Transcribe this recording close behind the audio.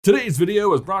Today's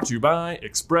video is brought to you by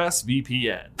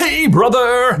ExpressVPN. Hey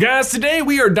brother! Guys, today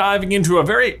we are diving into a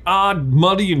very odd,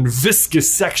 muddy, and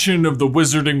viscous section of the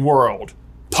wizarding world.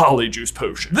 Polyjuice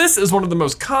potion. This is one of the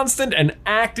most constant and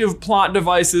active plot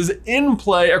devices in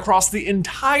play across the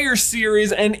entire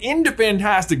series and into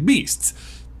Fantastic Beasts.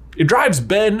 It drives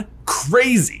Ben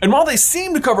crazy. And while they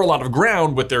seem to cover a lot of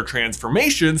ground with their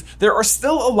transformations, there are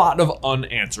still a lot of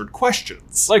unanswered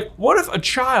questions. Like, what if a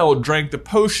child drank the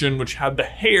potion which had the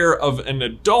hair of an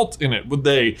adult in it? Would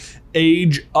they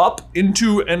age up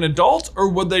into an adult, or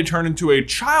would they turn into a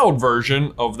child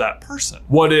version of that person?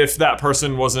 What if that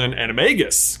person was an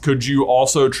animagus? Could you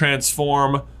also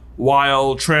transform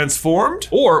while transformed?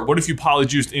 Or what if you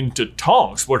polyjuiced into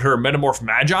Tonks? Would her metamorph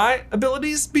magi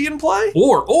abilities be in play?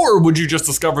 Or would you just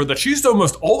discover that she's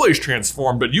almost always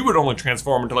transformed, but you would only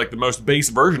transform into like the most base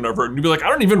version of her, and you'd be like, I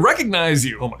don't even recognize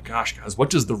you. Oh my gosh, guys, what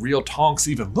does the real Tonks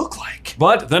even look like?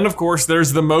 But then of course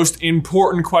there's the most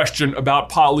important question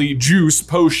about Polyjuice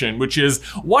potion, which is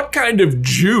what kind of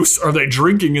juice are they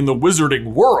drinking in the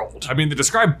wizarding world? I mean, they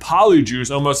describe Polyjuice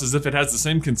almost as if it has the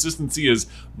same consistency as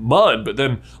mud, but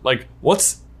then like,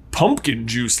 what's pumpkin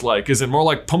juice like? Is it more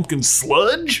like pumpkin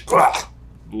sludge? Ugh.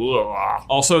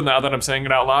 Also, now that I'm saying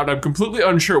it out loud, I'm completely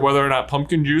unsure whether or not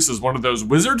pumpkin juice is one of those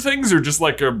wizard things or just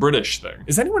like a British thing.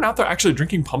 Is anyone out there actually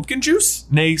drinking pumpkin juice?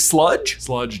 Nay, sludge?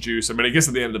 Sludge juice. I mean, I guess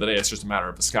at the end of the day, it's just a matter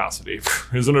of viscosity,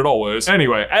 isn't it always?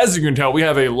 Anyway, as you can tell, we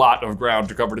have a lot of ground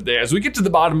to cover today as we get to the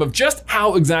bottom of just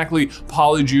how exactly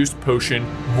Polyjuice potion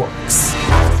works.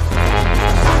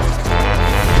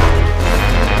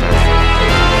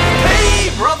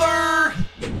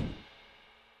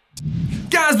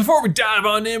 Guys, before we dive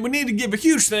on in, we need to give a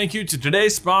huge thank you to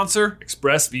today's sponsor,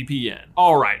 ExpressVPN.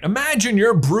 All right, imagine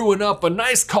you're brewing up a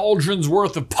nice cauldron's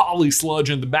worth of poly sludge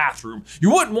in the bathroom.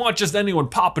 You wouldn't want just anyone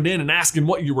popping in and asking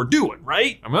what you were doing,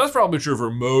 right? I mean, that's probably true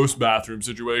for most bathroom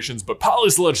situations, but poly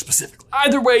sludge specifically.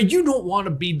 Either way, you don't want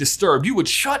to be disturbed. You would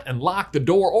shut and lock the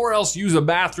door or else use a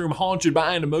bathroom haunted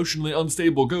by an emotionally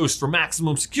unstable ghost for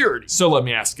maximum security. So let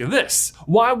me ask you this.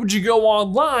 Why would you go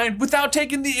online without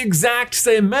taking the exact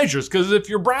same measures? Because if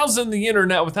you're browsing the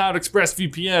internet without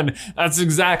ExpressVPN, that's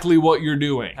exactly what you're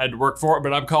doing. Had to work for it,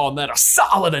 but I'm calling that a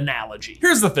solid analogy.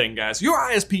 Here's the thing, guys. Your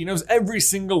ISP knows every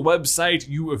single website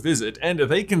you visit, and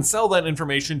they can sell that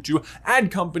information to ad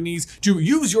companies to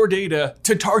use your data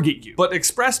to target you. But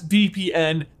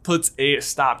ExpressVPN puts a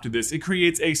stop to this. It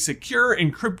creates a secure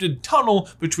encrypted tunnel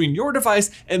between your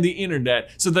device and the internet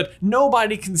so that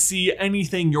nobody can see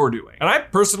anything you're doing. And I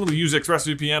personally use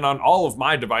ExpressVPN on all of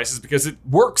my devices because it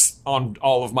works on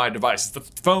all of my devices, the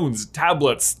phones,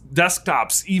 tablets,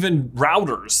 desktops, even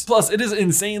routers. Plus, it is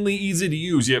insanely easy to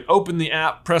use. You open the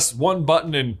app, press one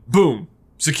button, and boom,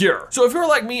 secure. So if you're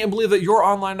like me and believe that your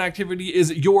online activity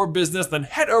is your business, then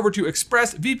head over to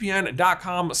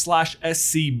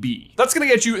expressvpn.com/SCB. That's gonna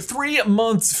get you 3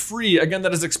 months free. Again,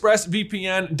 that is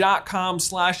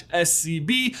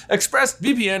expressvpn.com/SCB,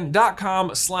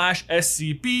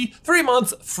 expressvpn.com/SCB, 3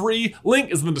 months free.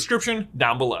 Link is in the description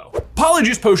down below.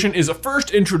 Polyjuice potion is first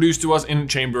introduced to us in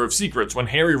Chamber of Secrets when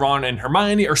Harry, Ron, and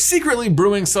Hermione are secretly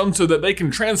brewing some so that they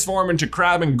can transform into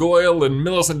Crabbe and Goyle and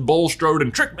Millicent Bulstrode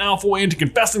and trick Malfoy into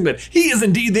confessing that he is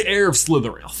indeed the heir of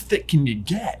Slytherin. How thick can you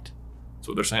get? That's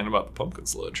what they're saying about the pumpkin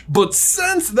sludge. But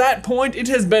since that point, it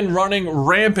has been running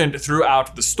rampant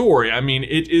throughout the story. I mean,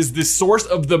 it is the source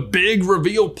of the big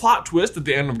reveal plot twist at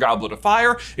the end of Goblet of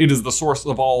Fire. It is the source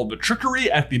of all the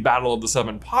trickery at the Battle of the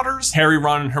Seven Potters. Harry,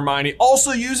 Ron, and Hermione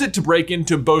also use it to break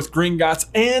into both Gringotts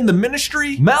and the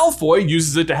Ministry. Malfoy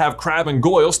uses it to have Crabbe and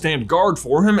Goyle stand guard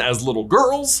for him as little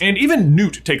girls. And even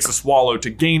Newt takes a swallow to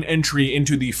gain entry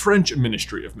into the French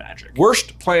Ministry of Magic.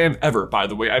 Worst plan ever, by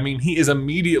the way. I mean, he is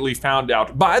immediately found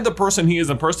out by the person he is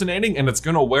impersonating, and it's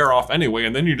gonna wear off anyway,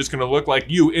 and then you're just gonna look like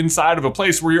you inside of a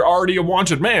place where you're already a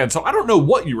wanted man. So I don't know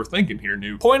what you were thinking here,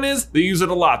 Newt. Point is, they use it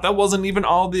a lot. That wasn't even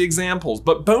all the examples,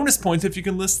 but bonus points if you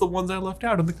can list the ones I left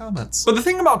out in the comments. But the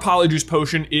thing about Polyjuice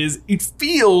potion is it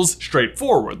feels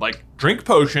straightforward, like drink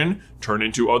potion, turn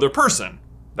into other person.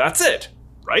 That's it.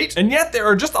 Right? And yet there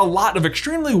are just a lot of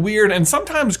extremely weird and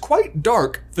sometimes quite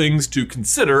dark things to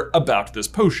consider about this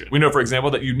potion. We know, for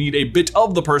example, that you need a bit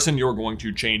of the person you're going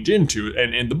to change into.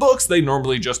 And in the books, they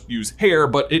normally just use hair,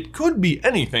 but it could be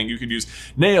anything. You could use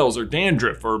nails or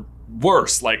dandruff or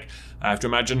worse. Like, I have to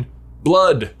imagine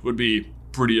blood would be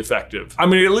pretty effective. I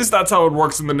mean, at least that's how it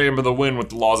works in The Name of the Wind with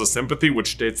the laws of sympathy,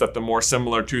 which states that the more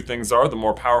similar two things are, the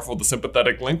more powerful the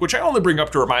sympathetic link, which I only bring up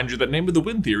to remind you that Name of the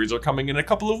Wind theories are coming in a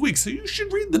couple of weeks, so you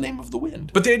should read The Name of the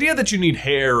Wind. But the idea that you need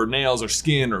hair or nails or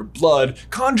skin or blood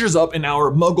conjures up in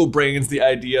our muggle brains the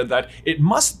idea that it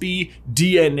must be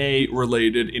DNA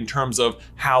related in terms of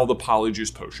how the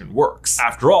Polyjuice potion works.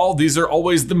 After all, these are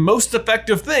always the most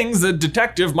effective things a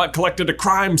detective might collect at a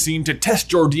crime scene to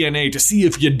test your DNA to see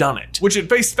if you've done it, which at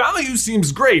face value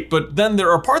seems great, but then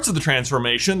there are parts of the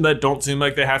transformation that don't seem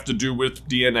like they have to do with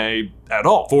DNA at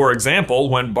all. For example,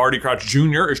 when Barty Crouch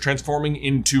Jr. is transforming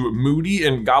into Moody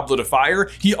in Goblet of Fire,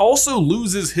 he also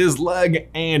loses his leg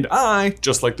and eye,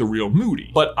 just like the real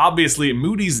Moody. But obviously,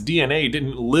 Moody's DNA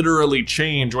didn't literally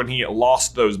change when he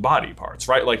lost those body parts,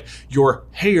 right? Like, your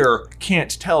hair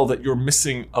can't tell that you're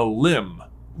missing a limb,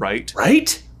 right?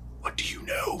 Right? What do you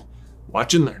know?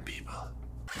 Watch and learn, people.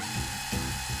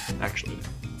 Actually,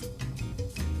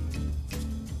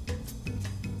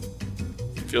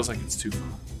 it feels like it's too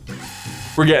far.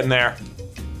 We're getting there.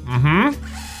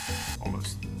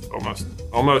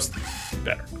 Almost.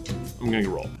 Better. I'm gonna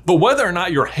roll. But whether or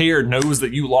not your hair knows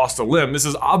that you lost a limb, this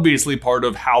is obviously part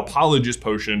of how Polyjuice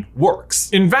potion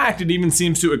works. In fact, it even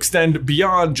seems to extend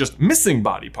beyond just missing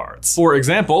body parts. For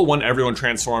example, when everyone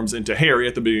transforms into Harry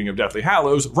at the beginning of Deathly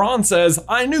Hallows, Ron says,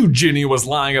 "I knew Ginny was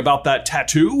lying about that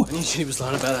tattoo." I knew Ginny was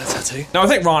lying about that tattoo. Now, I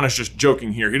think Ron is just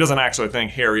joking here. He doesn't actually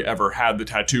think Harry ever had the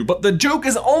tattoo, but the joke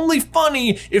is only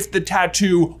funny if the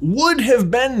tattoo would have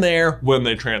been there when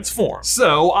they transform.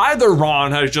 So either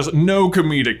Ron has just no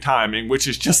comedic timing, which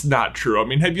is just not true. I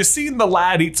mean, have you seen the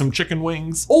lad eat some chicken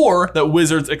wings? Or that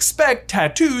wizards expect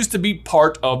tattoos to be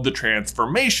part of the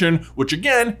transformation, which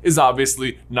again is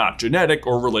obviously not genetic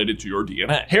or related to your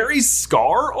DNA. Harry's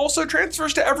scar also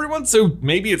transfers to everyone, so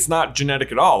maybe it's not genetic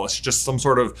at all. It's just some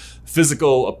sort of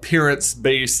physical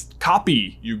appearance-based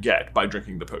copy you get by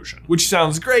drinking the potion. Which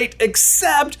sounds great,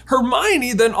 except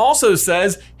Hermione then also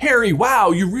says, "Harry,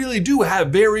 wow, you really do have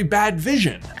very bad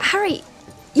vision." Harry,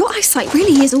 your eyesight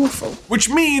really is awful. Which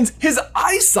means his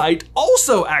eyesight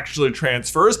also actually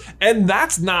transfers, and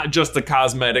that's not just a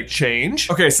cosmetic change.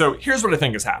 Okay, so here's what I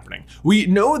think is happening. We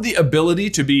know the ability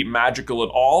to be magical at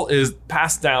all is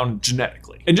passed down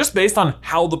genetically. And just based on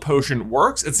how the potion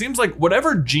works, it seems like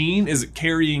whatever gene is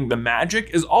carrying the magic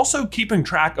is also keeping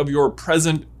track of your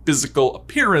present physical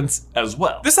appearance as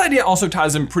well. This idea also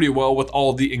ties in pretty well with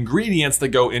all the ingredients that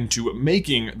go into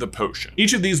making the potion.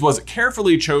 Each of these was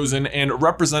carefully chosen and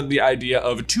represent the idea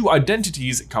of two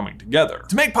identities coming together.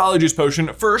 To make Polyjuice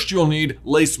potion, first you'll need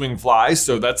lacewing flies,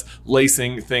 so that's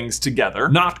lacing things together.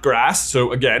 Knot grass,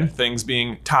 so again, things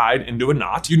being tied into a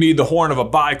knot. You need the horn of a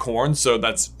bicorn, so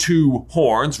that's two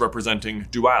horns representing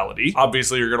duality.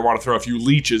 Obviously, you're gonna wanna throw a few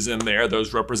leeches in there.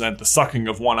 Those represent the sucking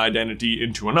of one identity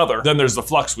into another. Then there's the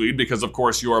flux weed, because of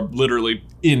course you are literally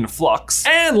in flux.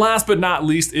 And last but not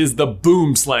least is the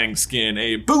boomslang skin.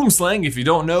 A boomslang, if you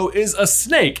don't know, is a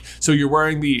snake. So you're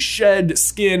wearing the shed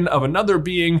skin of another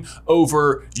being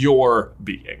over your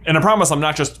being. And I promise I'm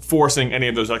not just forcing any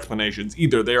of those explanations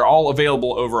either. They are all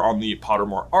available over on the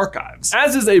Pottermore archives.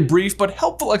 As is a brief but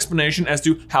helpful explanation as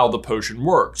to how the potion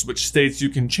works, which states you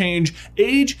can change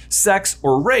age, sex,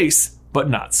 or race, but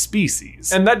not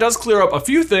species. And that does clear up a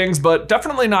few things, but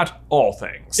definitely not all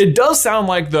things. It does sound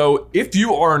like, though, if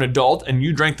you are an adult and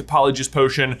you drank the Polyjuice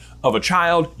potion of a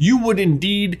child, you would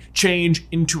indeed change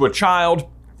into a child,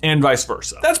 and vice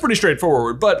versa. That's pretty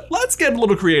straightforward, but let's get a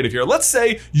little creative here. Let's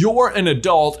say you're an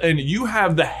adult and you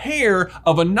have the hair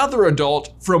of another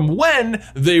adult from when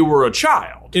they were a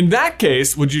child. In that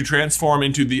case, would you transform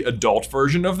into the adult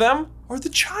version of them or the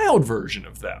child version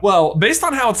of them? Well, based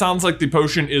on how it sounds like the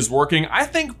potion is working, I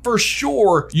think for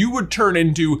sure you would turn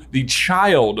into the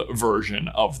child version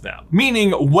of them.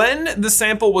 Meaning when the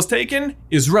sample was taken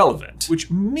is relevant, which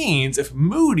means if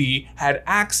Moody had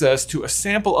access to a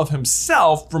sample of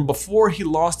himself from before he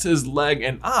lost his leg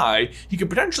and eye, he could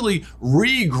potentially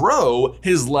regrow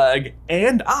his leg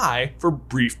and eye for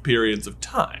brief periods of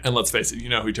time. And let's face it, you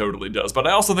know he totally does. But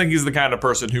I also think he's the kind of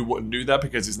person who wouldn't do that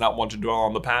because he's not one to dwell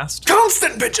on the past.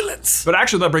 Constant vigilance! But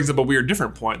actually that brings up a weird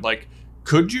different point. Like,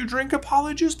 could you drink a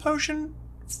Polyjuice potion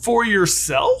for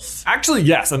yourself? Actually,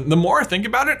 yes. And the more I think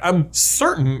about it, I'm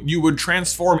certain you would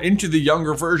transform into the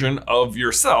younger version of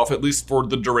yourself, at least for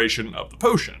the duration of the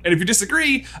potion. And if you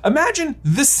disagree, imagine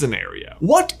this scenario.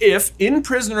 What if in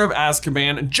Prisoner of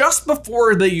Azkaban, just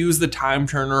before they use the time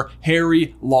turner,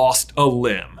 Harry lost a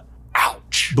limb?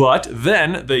 Ouch. age. But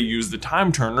then they use the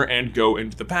time turner and go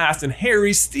into the past, and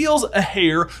Harry steals a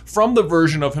hair from the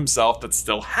version of himself that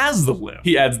still has the limb.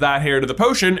 He adds that hair to the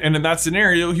potion, and in that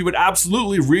scenario, he would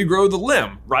absolutely regrow the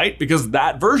limb, right? Because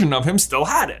that version of him still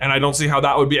had it. And I don't see how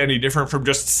that would be any different from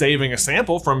just saving a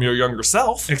sample from your younger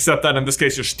self, except that in this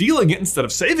case, you're stealing it instead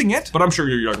of saving it. But I'm sure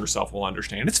your younger self will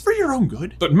understand. It's for your own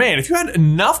good. But man, if you had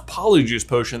enough Polyjuice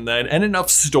potion then, and enough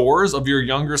stores of your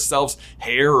younger self's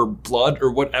hair or blood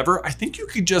or whatever, I think you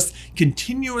could just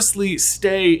continuously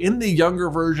stay in the younger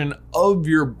version of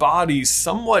your body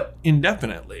somewhat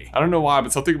indefinitely. I don't know why,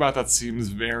 but something about that seems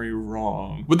very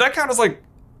wrong. Would that count as like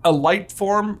a light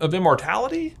form of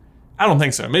immortality? I don't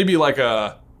think so. Maybe like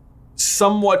a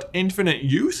somewhat infinite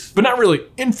youth, but not really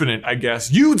infinite, I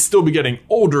guess. You'd still be getting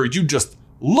older, you just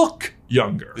look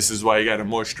younger. This is why you gotta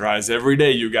moisturize every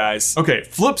day, you guys. Okay,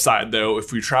 flip side though,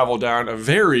 if we travel down a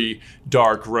very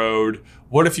dark road,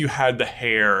 what if you had the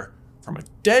hair from a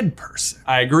dead person?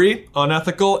 I agree,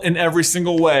 unethical in every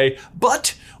single way,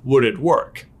 but would it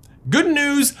work? Good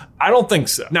news, I don't think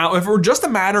so. Now, if it were just a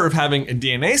matter of having a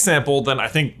DNA sample, then I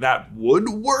think that would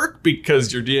work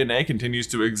because your DNA continues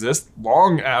to exist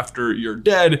long after you're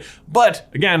dead. But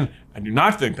again, I do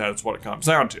not think that's what it comes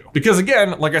down to. Because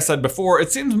again, like I said before, it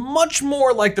seems much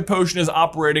more like the potion is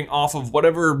operating off of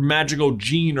whatever magical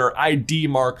gene or ID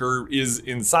marker is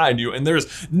inside you, and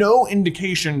there's no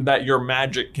indication that your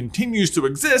magic continues to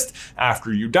exist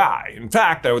after you die. In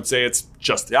fact, I would say it's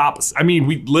just the opposite. I mean,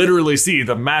 we literally see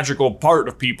the magical part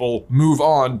of people move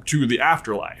on to the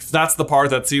afterlife. That's the part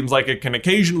that seems like it can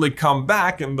occasionally come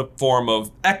back in the form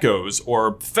of echoes,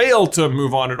 or fail to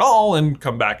move on at all and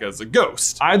come back as a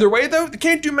ghost. Either way though, they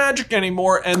can't do magic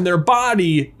anymore and their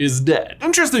body is dead.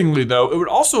 Interestingly though, it would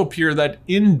also appear that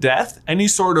in death, any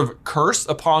sort of curse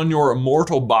upon your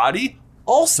immortal body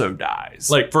also dies.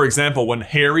 Like, for example, when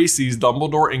Harry sees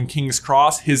Dumbledore in King's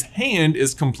Cross, his hand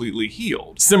is completely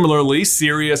healed. Similarly,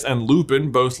 Sirius and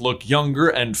Lupin both look younger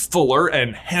and fuller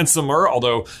and handsomer,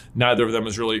 although neither of them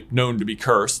is really known to be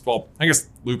cursed. Well, I guess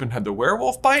Lupin had the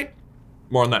werewolf bite?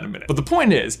 More on that in a minute. But the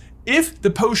point is, if the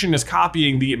potion is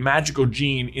copying the magical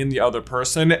gene in the other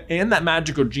person, and that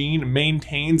magical gene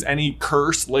maintains any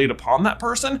curse laid upon that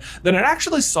person, then it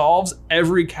actually solves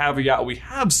every caveat we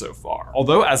have so far.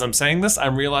 Although, as I'm saying this,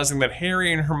 I'm realizing that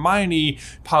Harry and Hermione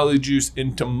polyjuice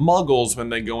into muggles when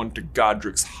they go into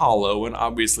Godric's Hollow, and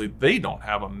obviously they don't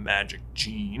have a magic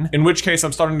gene. In which case,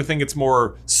 I'm starting to think it's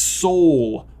more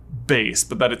soul base,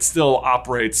 but that it still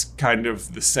operates kind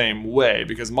of the same way,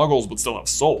 because muggles would still have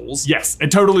souls. Yes,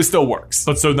 it totally still works.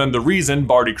 But so then the reason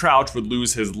Barty Crouch would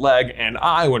lose his leg and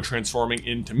eye when transforming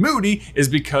into Moody is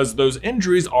because those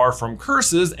injuries are from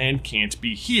curses and can't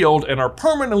be healed and are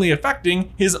permanently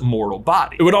affecting his mortal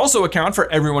body. It would also account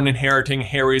for everyone inheriting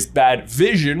Harry's bad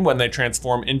vision when they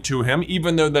transform into him,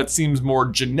 even though that seems more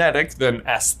genetic than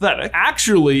aesthetic.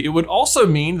 Actually, it would also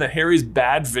mean that Harry's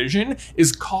bad vision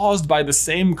is caused by the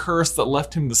same curse that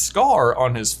left him the scar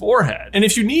on his forehead. And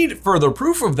if you need further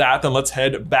proof of that, then let's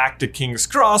head back to King's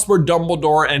Cross where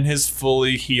Dumbledore and his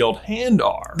fully healed hand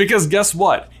are. Because guess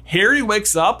what? Harry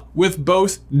wakes up with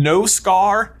both no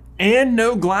scar and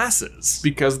no glasses,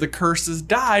 because the curses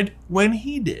died when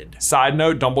he did. Side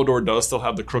note, Dumbledore does still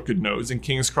have the crooked nose in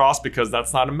King's Cross because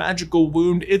that's not a magical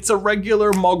wound, it's a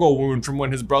regular muggle wound from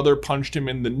when his brother punched him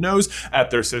in the nose at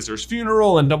their sister's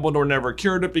funeral, and Dumbledore never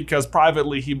cured it because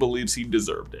privately he believes he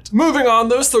deserved it. Moving on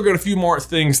though, still got a few more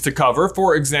things to cover.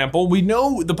 For example, we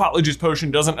know the Polyjuice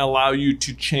potion doesn't allow you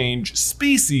to change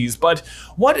species, but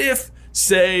what if,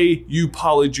 say, you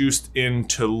polyjuiced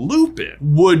into Lupin?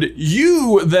 Would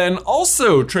you then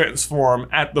also transform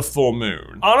at the full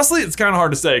moon? Honestly, it's kind of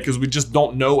hard to say because we just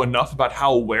don't know enough about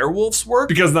how werewolves work,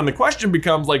 because then the question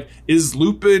becomes like, is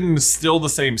Lupin still the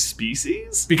same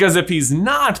species? Because if he's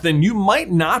not, then you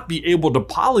might not be able to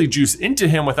polyjuice into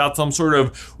him without some sort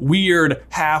of weird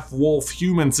half-wolf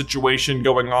human situation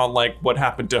going on, like what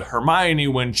happened to Hermione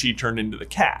when she turned into the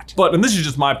cat. But, and this is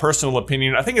just my personal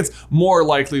opinion, I think it's more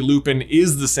likely Lupin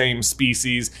is the same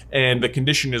species and the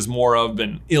condition is more of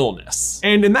an illness.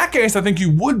 And in that case, I think you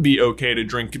would be okay to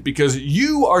drink it because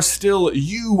you are still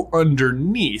you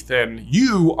underneath and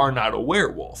you are not a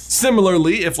werewolf.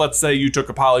 Similarly, if let's say you took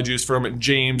a polyjuice from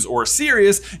James or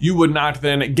Sirius, you would not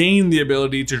then gain the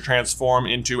ability to transform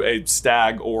into a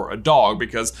stag or a dog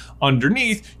because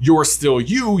underneath you're still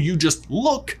you just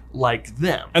look like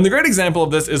them. And the great example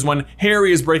of this is when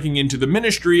Harry is breaking into the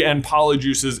Ministry and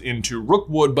Polyjuices into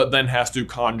Rookwood, but then has to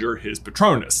conjure his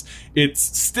Patronus. It's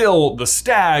still the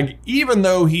stag, even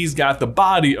though he's got the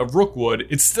body of Rookwood,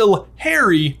 it's still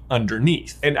Harry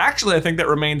underneath. And actually, I think that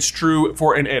remains true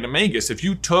for an animagus. If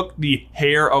you took the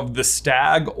hair of the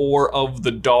stag or of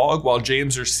the dog while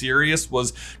James or Sirius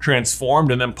was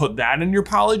transformed and then put that in your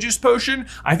Polyjuice potion,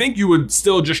 I think you would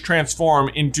still just transform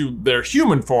into their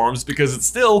human forms because it's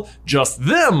still just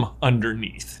them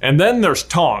underneath. And then there's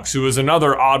Tonks, who is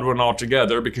another odd one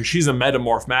altogether because she's a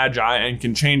metamorph magi and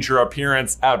can change her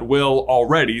appearance at will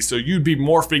already, so you'd be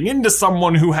morphing into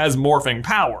someone who has morphing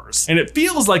powers. And it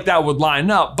feels like that would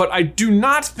line up, but I do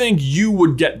not think you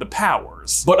would get the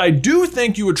powers. But I do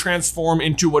think you would transform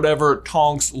into whatever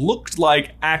Tonks looked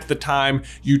like at the time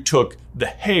you took the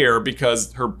hair,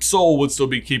 because her soul would still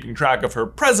be keeping track of her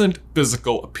present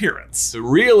physical appearance. So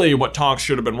really what Tonks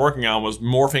should have been working on was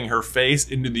morphing her face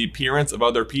into the appearance of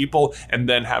other people and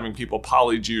then having people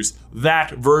polyjuice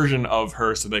that version of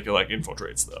her so they could like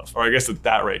infiltrate stuff. Or I guess at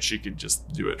that rate she could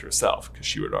just do it herself because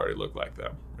she would already look like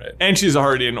them. Right? And she's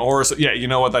already an aura, so yeah, you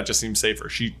know what, that just seems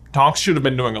safer. Tonks should have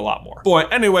been doing a lot more. Boy,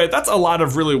 anyway, that's a lot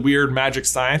of really weird magic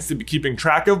science to be keeping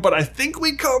track of, but I think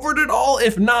we covered it all.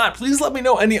 If not, please let me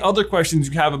know any other questions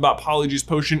you have about Polyjuice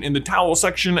Potion in the towel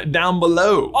section down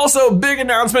below. Also, big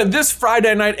announcement, this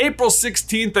Friday night, April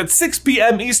 16th at 6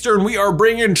 p.m. Eastern, we are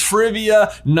bringing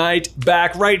Trivia Night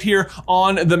back right here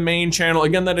on the main channel.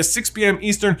 Again, that is 6 p.m.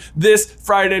 Eastern this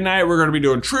Friday night. We're gonna be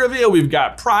doing trivia. We've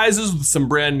got prizes with some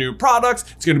brand new products.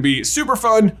 It's gonna be super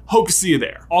fun. Hope to see you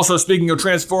there. Also, speaking of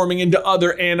transforming into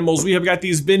other animals, we have got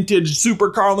these vintage Super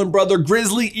Carlin Brother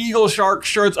Grizzly Eagle Shark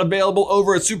shirts available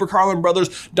over at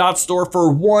supercarlinbrothers.store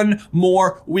for one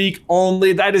more week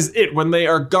only. That is it. When they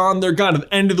are gone, they're gone. At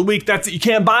the end of the week, that's it. You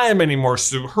can't buy them anymore,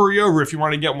 so hurry over if you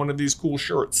want to get one of these cool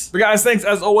shirts. But guys, thanks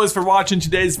as always for watching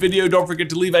today's video. Don't forget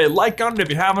to leave a like on it if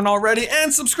you haven't already,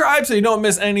 and subscribe so you don't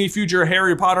miss any future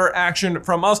Harry Potter action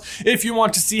from us. If you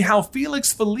want to see how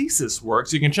Felix Felicis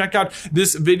works, you can check out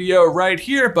this video right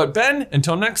here. But Ben,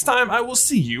 until next time, I will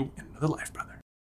see you in another life, brother.